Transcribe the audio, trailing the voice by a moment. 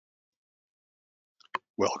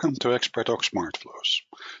Welcome to Xpertdoc SmartFlows.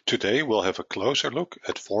 Today we'll have a closer look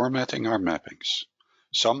at formatting our mappings.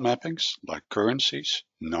 Some mappings, like currencies,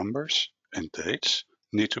 numbers, and dates,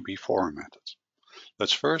 need to be formatted.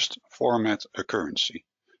 Let's first format a currency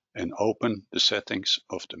and open the settings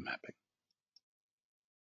of the mapping.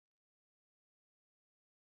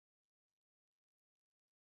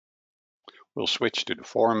 We'll switch to the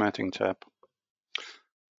Formatting tab,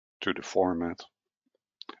 to the Format,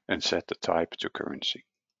 and set the type to currency.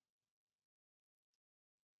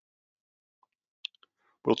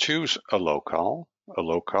 We'll choose a locale. A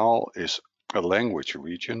locale is a language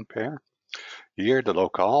region pair. Here the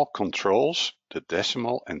locale controls the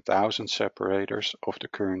decimal and thousand separators of the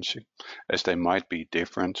currency, as they might be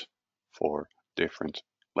different for different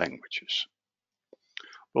languages.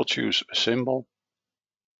 We'll choose a symbol,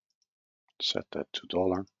 set that to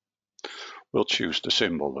 $. We'll choose the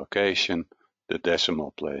symbol location, the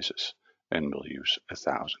decimal places, and we'll use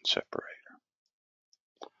 1000 separator.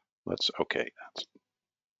 Let's OK that.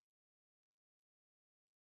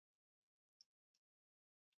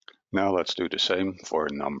 Now let's do the same for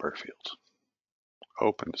a number field.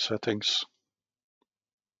 Open the settings.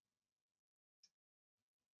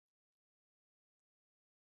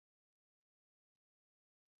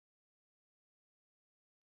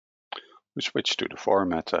 We switch to the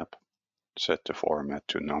Format tab, set the format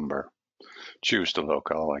to number, choose the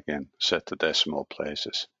locale again, set the decimal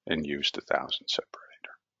places, and use the 1000 separator.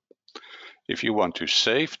 If you want to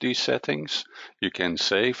save these settings, you can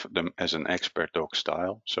save them as an Xpertdoc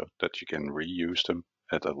style so that you can reuse them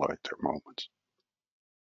at a later moment.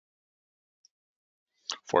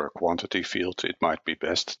 For a quantity field, it might be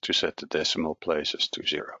best to set the decimal places to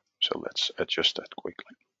 0. So let's adjust that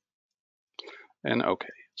quickly. And OK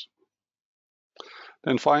it.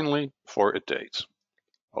 Then finally, for a date,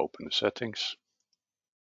 open the settings.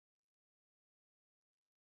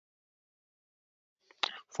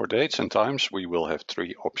 For dates and times, we will have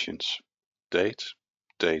 3 options: date,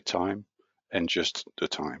 date time, and just the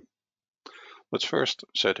time. Let's first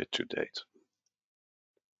set it to date.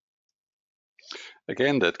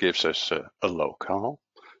 Again, that gives us a locale.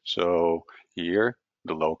 So here,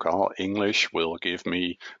 the locale English will give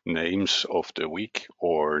me names of the week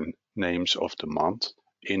or names of the month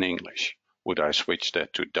in English. Would I switch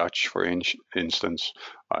that to Dutch, for instance,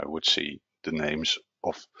 I would see the names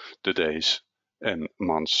of the days and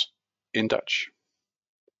months in Dutch.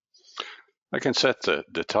 I can set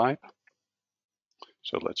the type.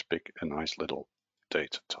 So let's pick a nice little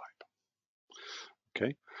date type.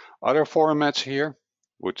 Okay. Other formats here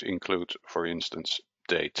would include, for instance,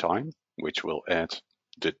 date time, which will add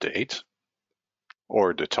the date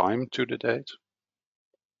or the time to the date.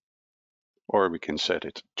 Or we can set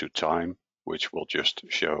it to time, which will just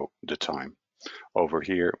show the time. Over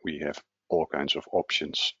here we have all kinds of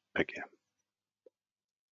options again.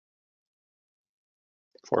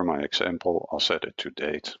 For my example, I'll set it to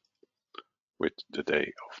date with the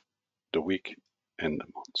day of the week and the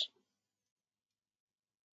month.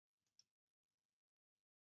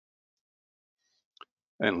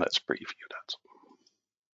 And let's preview that.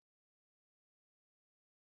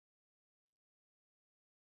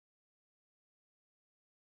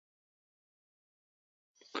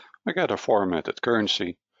 I got a formatted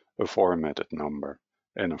currency, a formatted number,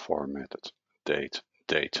 and a formatted date,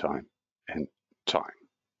 date time, and time.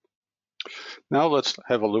 Now let's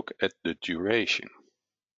have a look at the duration.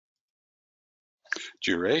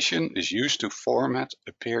 Duration is used to format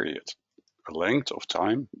a period, a length of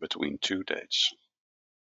time between 2 dates.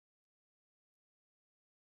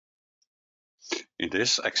 In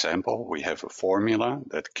this example, we have a formula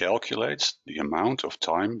that calculates the amount of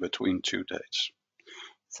time between 2 dates.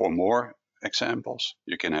 For more examples,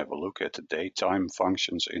 you can have a look at the date-time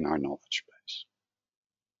functions in our knowledge base.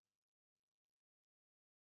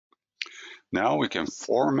 Now we can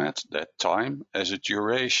format that time as a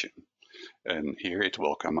duration, and here it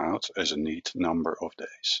will come out as a neat number of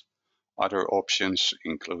days. Other options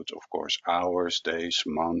include, of course, hours, days,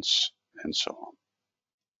 months, and so on.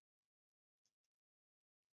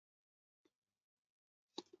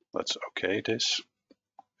 Let's OK this,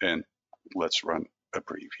 and let's run a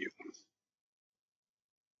preview.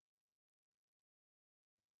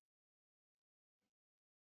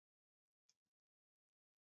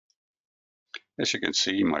 As you can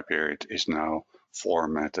see, my period is now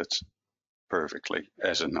formatted perfectly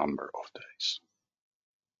as a number of days.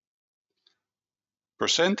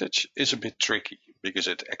 Percentage is a bit tricky because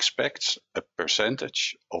it expects a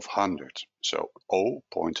percentage of 100, so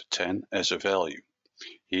 0.10 as a value.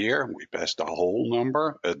 Here we pass the whole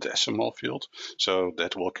number, a decimal field, so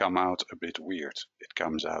that will come out a bit weird. It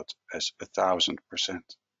comes out as 1000%.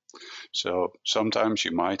 So sometimes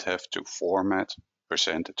you might have to format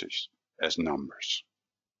percentages as numbers.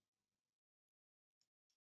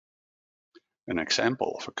 An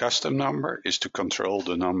example of a custom number is to control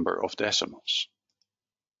the number of decimals.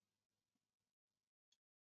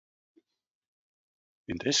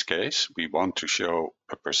 In this case, we want to show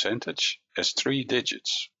a percentage as 3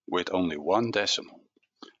 digits with only 1 decimal.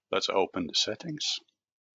 Let's open the settings.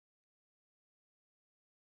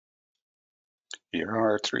 Here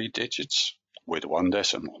are 3 digits with 1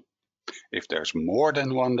 decimal. If there's more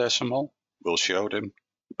than 1 decimal, we'll show them,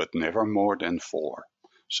 but never more than 4.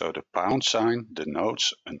 So the pound sign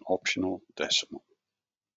denotes an optional decimal.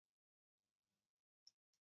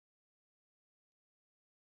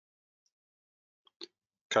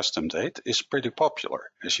 Custom date is pretty popular,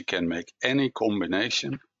 as you can make any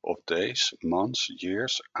combination of days, months,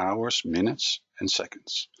 years, hours, minutes, and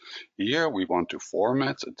seconds. Here we want to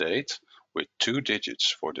format a date with 2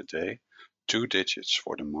 digits for the day, 2 digits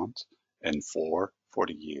for the month, and 4 for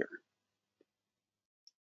the year.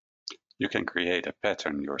 You can create a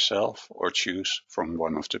pattern yourself or choose from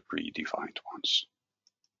one of the predefined ones.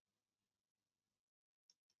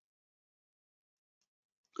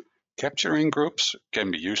 Capturing groups can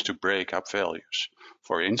be used to break up values.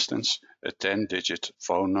 For instance, a 10-digit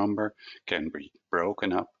phone number can be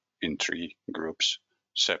broken up in 3 groups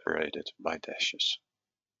separated by dashes.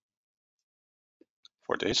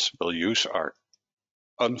 For this, we'll use our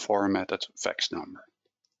unformatted fax number.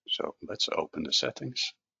 So let's open the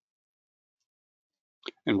settings.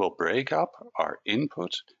 And we'll break up our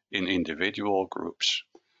input in individual groups.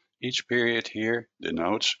 Each period here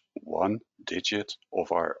denotes 1 digit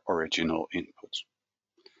of our original input.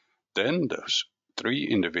 Then those 3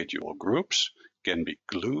 individual groups can be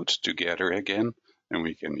glued together again, and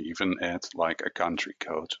we can even add like a country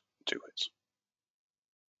code to it.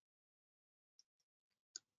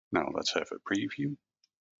 Now let's have a preview.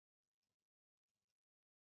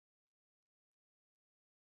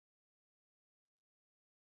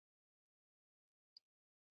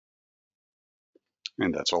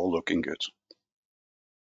 And that's all looking good.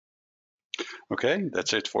 Okay,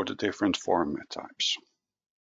 that's it for the different format types.